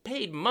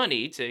paid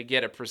money to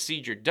get a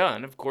procedure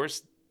done. Of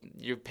course,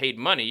 you paid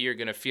money, you're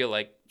going to feel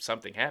like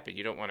something happened.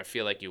 You don't want to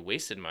feel like you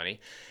wasted money.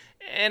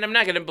 And I'm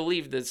not going to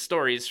believe the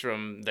stories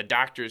from the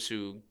doctors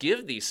who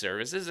give these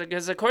services,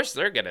 because of course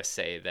they're going to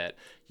say that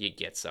you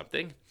get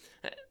something.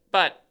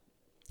 But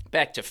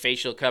back to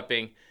facial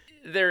cupping,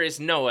 there is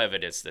no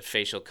evidence that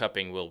facial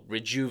cupping will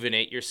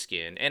rejuvenate your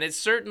skin, and it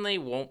certainly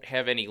won't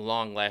have any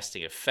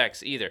long-lasting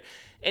effects either.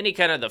 Any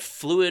kind of the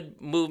fluid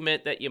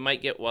movement that you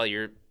might get while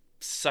you're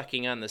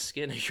sucking on the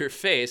skin of your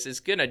face is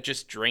going to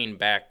just drain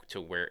back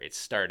to where it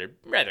started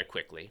rather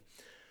quickly.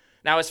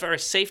 Now, as far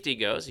as safety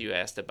goes, you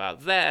asked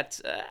about that.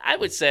 I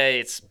would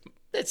say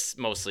it's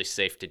mostly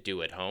safe to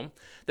do at home.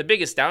 The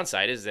biggest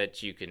downside is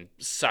that you can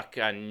suck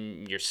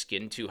on your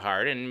skin too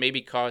hard and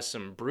maybe cause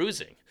some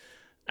bruising.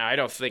 Now, I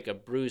don't think a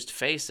bruised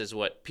face is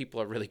what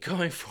people are really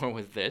going for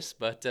with this,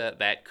 but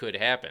that could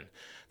happen.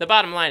 The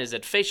bottom line is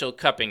that facial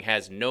cupping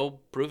has no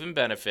proven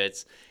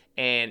benefits,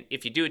 and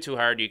if you do it too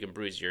hard, you can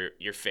bruise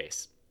your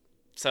face.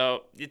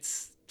 So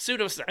it's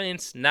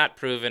pseudoscience, not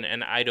proven,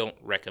 and I don't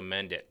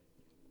recommend it.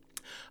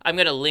 I'm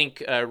going to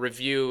link a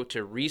review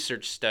to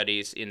research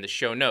studies in the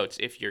show notes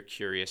if you're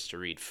curious to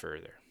read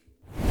further.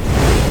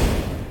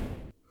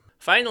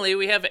 Finally,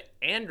 we have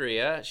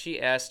Andrea.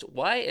 She asked,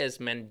 why is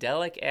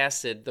Mandelic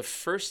Acid the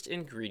first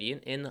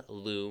ingredient in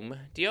Lume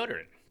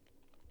deodorant?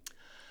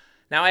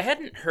 Now, I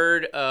hadn't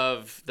heard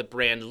of the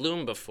brand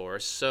Lume before,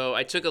 so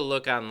I took a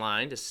look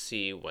online to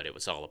see what it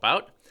was all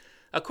about.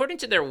 According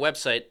to their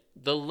website,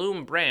 the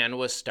Lume brand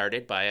was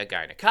started by a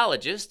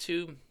gynecologist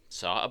who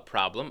saw a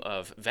problem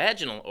of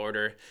vaginal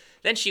odor.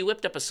 Then she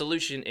whipped up a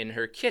solution in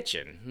her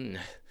kitchen.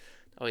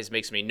 Always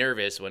makes me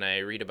nervous when I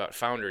read about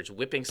founders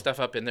whipping stuff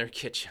up in their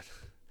kitchen.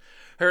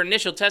 Her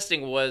initial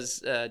testing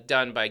was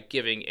done by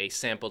giving a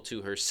sample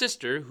to her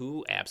sister,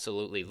 who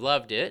absolutely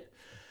loved it.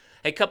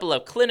 A couple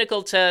of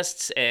clinical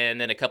tests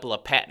and then a couple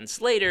of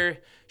patents later,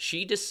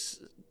 she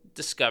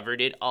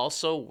discovered it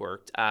also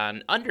worked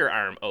on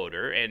underarm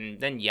odor, and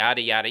then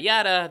yada, yada,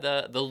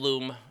 yada, the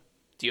Lume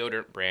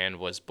deodorant brand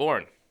was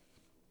born.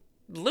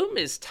 Lume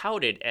is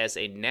touted as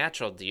a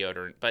natural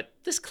deodorant, but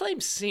this claim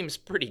seems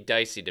pretty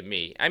dicey to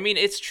me. I mean,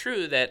 it's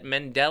true that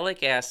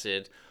Mandelic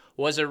Acid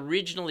was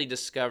originally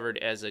discovered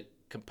as a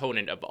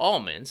component of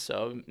almonds,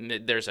 so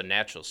there's a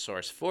natural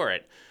source for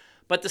it.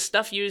 But the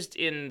stuff used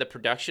in the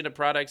production of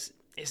products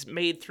is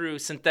made through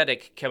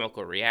synthetic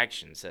chemical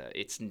reactions.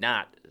 It's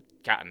not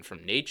gotten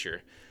from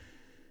nature.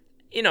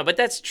 But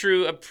that's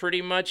true of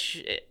pretty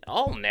much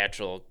all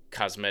natural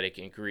cosmetic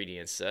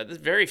ingredients.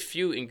 Very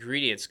few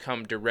ingredients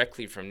come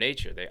directly from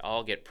nature. They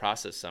all get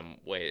processed some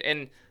way.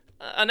 And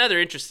another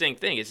interesting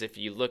thing is if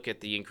you look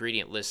at the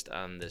ingredient list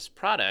on this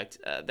product,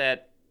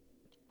 that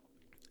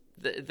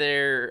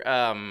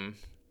the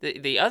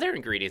other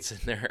ingredients in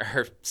there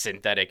are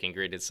synthetic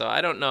ingredients. So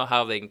I don't know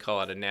how they can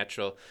call it a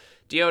natural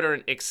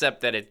deodorant,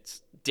 except that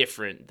it's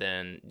different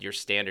than your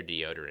standard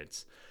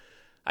deodorants.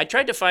 I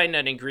tried to find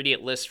an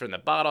ingredient list from the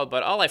bottle,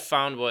 but all I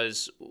found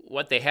was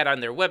what they had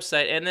on their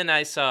website, and then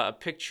I saw a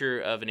picture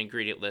of an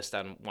ingredient list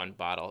on one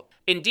bottle.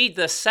 Indeed,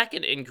 the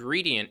second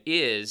ingredient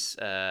is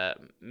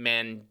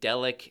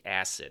Mandelic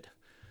Acid.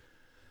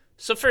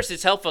 So first,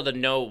 it's helpful to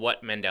know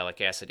what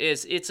Mandelic Acid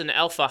is. It's an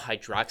alpha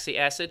hydroxy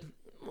acid,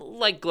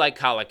 like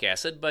glycolic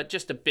acid, but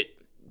just a bit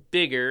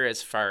bigger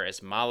as far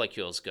as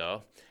molecules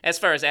go. As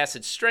far as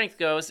acid strength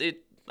goes,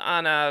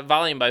 on a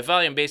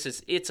volume-by-volume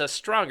basis, it's a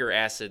stronger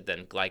acid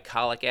than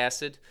glycolic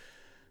acid,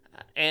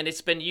 and it's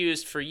been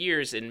used for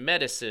years in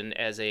medicine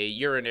as a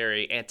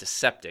urinary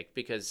antiseptic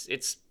because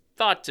it's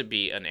thought to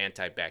be an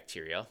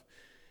antibacterial.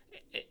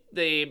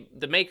 The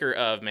maker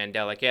of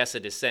Mandelic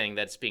Acid is saying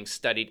that it's being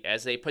studied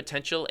as a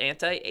potential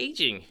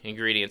anti-aging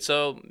ingredient,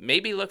 so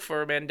maybe look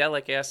for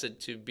Mandelic Acid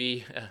to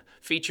be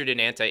featured in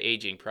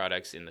anti-aging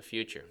products in the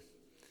future.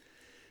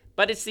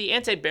 But it's the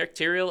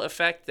antibacterial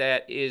effect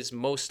that is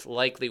most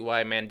likely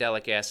why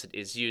Mandelic Acid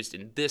is used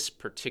in this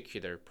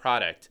particular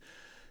product.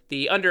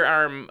 The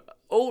underarm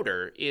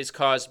odor is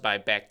caused by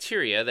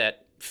bacteria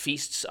that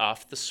feasts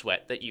off the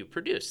sweat that you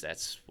produce.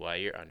 That's why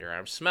your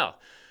underarms smell.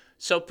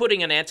 So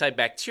putting an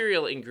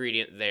antibacterial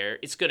ingredient there,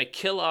 it's going to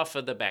kill off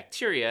of the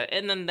bacteria,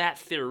 and then that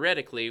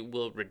theoretically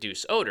will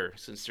reduce odor,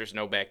 since there's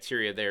no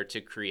bacteria there to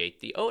create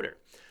the odor.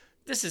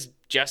 This is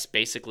just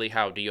basically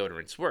how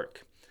deodorants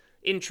work.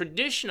 In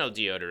traditional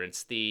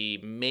deodorants, the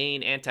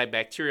main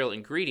antibacterial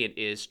ingredient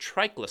is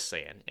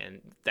triclosan,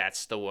 and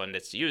that's the one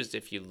that's used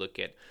if you look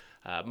at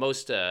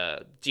most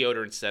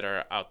deodorants that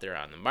are out there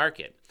on the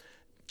market.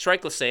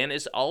 Triclosan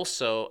is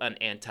also an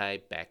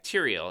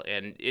antibacterial,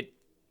 and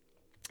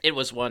it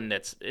was one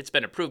it's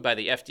been approved by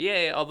the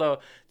FDA, although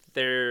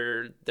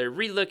they're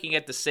relooking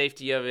at the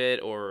safety of it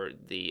or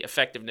the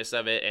effectiveness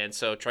of it, and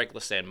so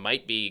triclosan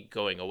might be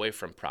going away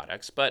from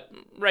products, but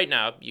right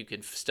now you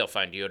can still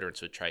find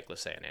deodorants with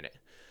triclosan in it.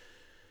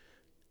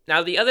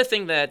 Now, the other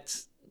thing that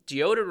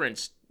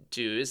deodorants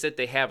do is that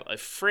they have a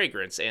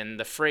fragrance, and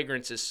the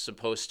fragrance is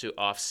supposed to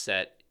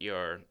offset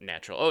your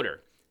natural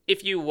odor.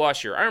 If you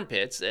wash your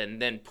armpits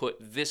and then put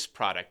this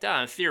product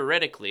on,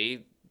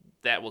 theoretically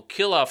that will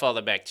kill off all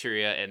the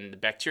bacteria, and the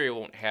bacteria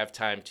won't have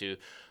time to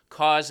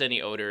cause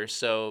any odor,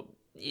 so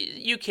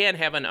you can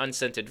have an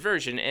unscented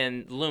version,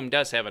 and Lume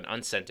does have an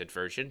unscented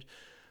version.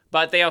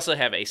 But they also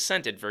have a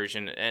scented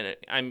version, and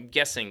I'm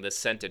guessing the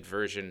scented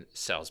version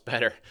sells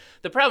better.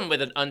 The problem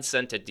with an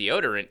unscented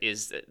deodorant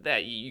is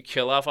that you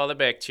kill off all the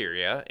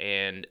bacteria,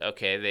 and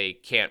okay, they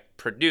can't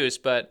produce,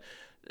 but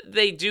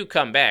they do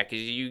come back.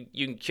 You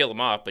can kill them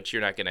off, but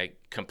you're not going to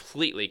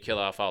completely kill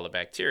off all the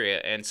bacteria.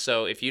 And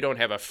so if you don't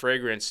have a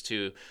fragrance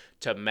to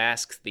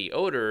mask the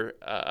odor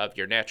of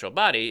your natural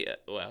body,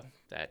 well,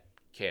 that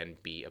can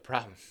be a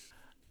problem.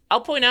 I'll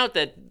point out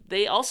that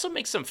they also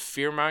make some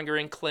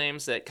fear-mongering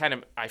claims that kind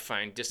of I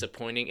find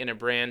disappointing in a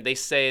brand. They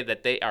say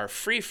that they are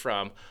free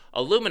from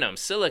aluminum,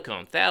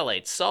 silicone,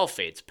 phthalates,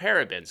 sulfates,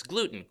 parabens,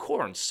 gluten,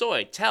 corn,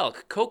 soy,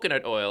 talc,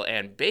 coconut oil,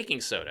 and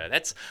baking soda.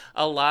 That's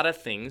a lot of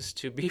things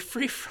to be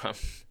free from.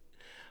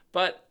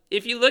 But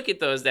if you look at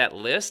that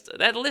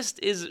list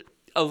is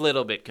a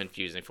little bit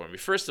confusing for me.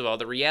 First of all,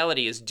 the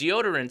reality is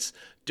deodorants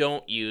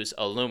don't use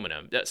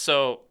aluminum.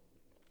 So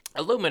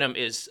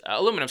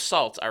aluminum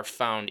salts are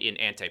found in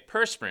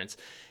antiperspirants,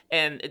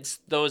 and it's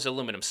those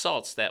aluminum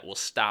salts that will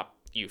stop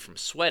you from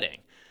sweating.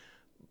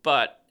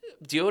 But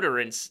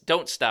deodorants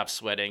don't stop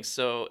sweating,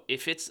 so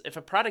if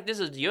a product is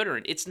a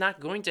deodorant, it's not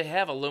going to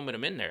have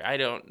aluminum in there. I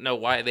don't know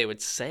why they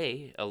would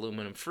say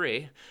aluminum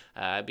free,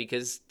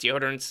 because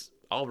deodorants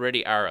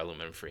already are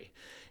aluminum free.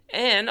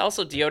 And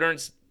also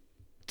deodorants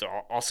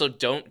also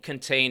don't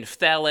contain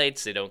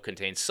phthalates, they don't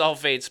contain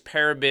sulfates,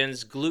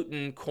 parabens,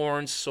 gluten,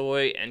 corn,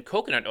 soy, and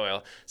coconut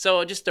oil.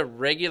 So just a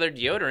regular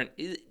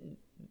deodorant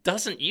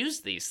doesn't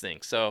use these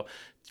things. So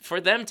for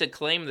them to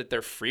claim that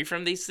they're free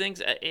from these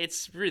things,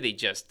 it's really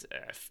just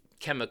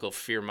chemical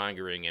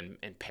fear-mongering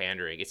and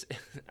pandering.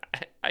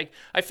 I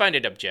find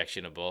it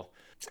objectionable.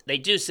 They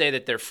do say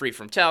that they're free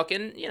from talc,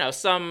 and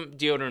some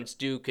deodorants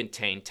do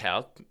contain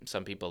talc.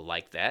 Some people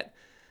like that.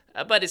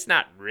 But it's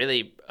not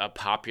really a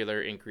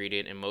popular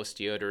ingredient in most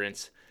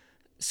deodorants.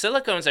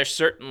 Silicones are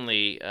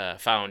certainly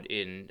found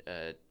in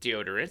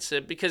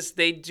deodorants because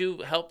they do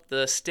help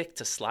the stick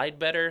to slide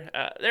better.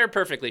 They're a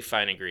perfectly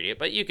fine ingredient,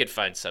 but you could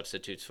find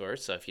substitutes for it.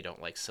 So if you don't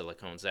like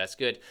silicones, that's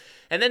good.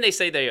 And then they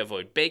say they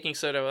avoid baking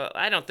soda. Well,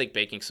 I don't think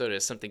baking soda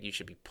is something you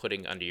should be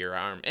putting under your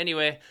arm.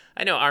 Anyway,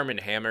 I know Arm &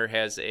 Hammer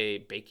has a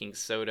baking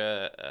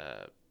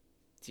soda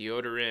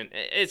deodorant.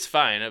 It's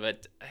fine,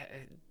 but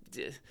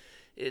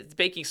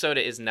baking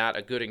soda is not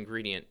a good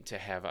ingredient to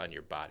have on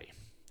your body.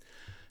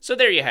 So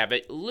there you have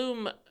it.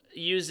 Lume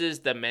uses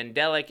the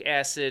Mandelic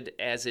Acid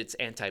as its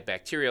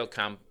antibacterial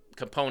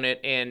component,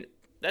 and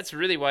that's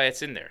really why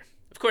it's in there.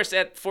 Of course,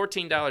 at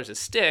 $14 a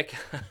stick,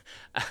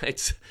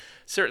 it's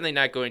certainly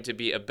not going to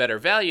be a better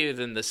value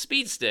than the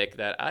Speed Stick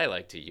that I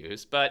like to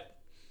use. But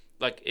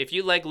like, if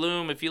you like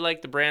Lume, if you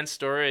like the brand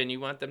story, and you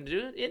want them to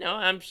do it,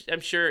 I'm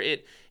sure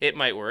it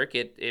might work.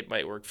 It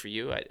might work for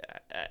you.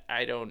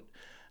 I don't.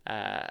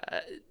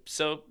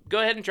 So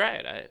go ahead and try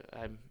it.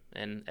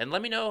 And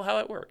let me know how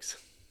it works.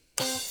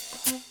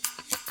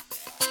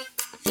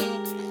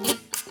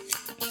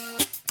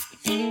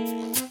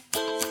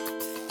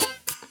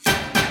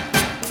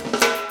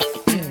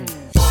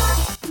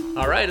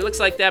 All right, it looks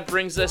like that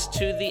brings us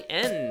to the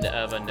end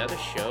of another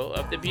show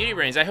of the Beauty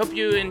Brains. I hope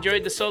you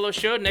enjoyed the solo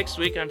show. Next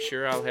week, I'm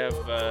sure I'll have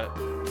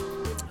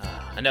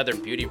another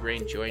Beauty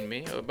Brain join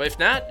me. But if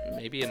not,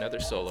 maybe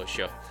another solo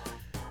show.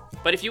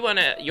 But if you want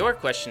your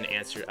question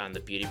answered on the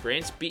Beauty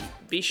Brains,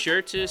 be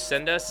sure to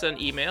send us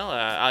an email.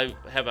 I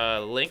have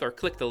a link, or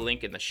click the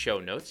link in the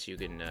show notes. You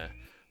can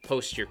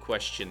post your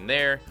question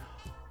there.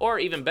 Or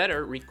even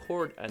better,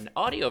 record an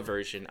audio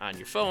version on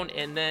your phone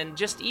and then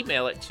just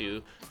email it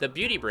to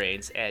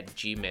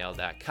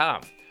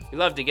thebeautybrains@gmail.com. We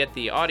love to get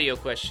the audio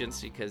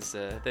questions because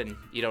then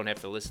you don't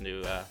have to listen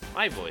to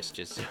my voice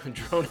just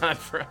drone on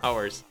for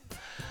hours.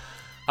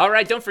 All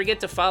right, don't forget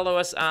to follow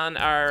us on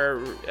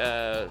our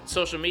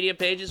social media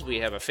pages. We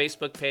have a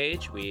Facebook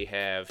page. We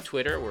have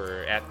Twitter.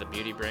 We're at The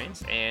Beauty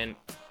Brains. And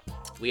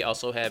we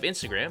also have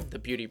Instagram, The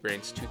Beauty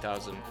Brains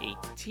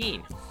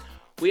 2018.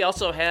 We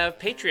also have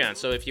Patreon.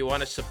 So if you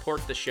want to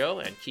support the show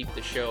and keep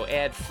the show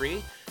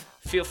ad-free,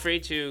 feel free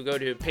to go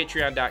to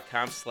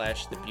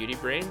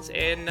patreon.com/thebeautybrains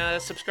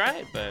and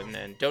subscribe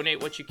and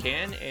donate what you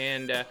can.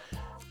 And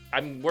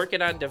I'm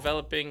working on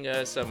developing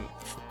some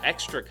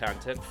extra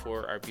content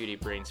for our Beauty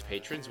Brains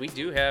patrons. We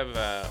do have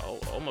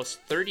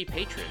almost 30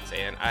 patrons,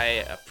 and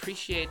I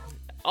appreciate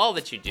all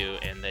that you do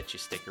and that you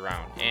stick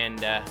around.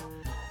 And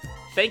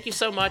thank you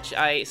so much.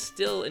 I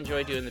still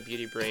enjoy doing the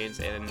Beauty Brains,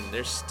 and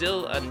there's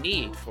still a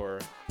need for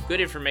good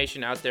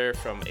information out there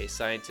from a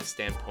scientist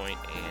standpoint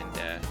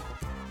and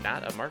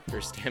not a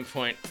marketer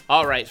standpoint.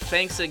 All right,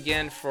 thanks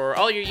again for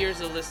all your years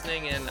of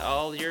listening and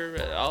all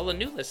the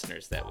new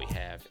listeners that we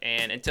have.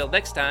 And until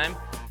next time,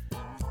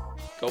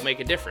 go make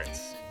a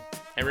difference.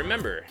 And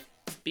remember,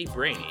 be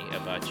brainy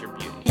about your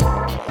beauty.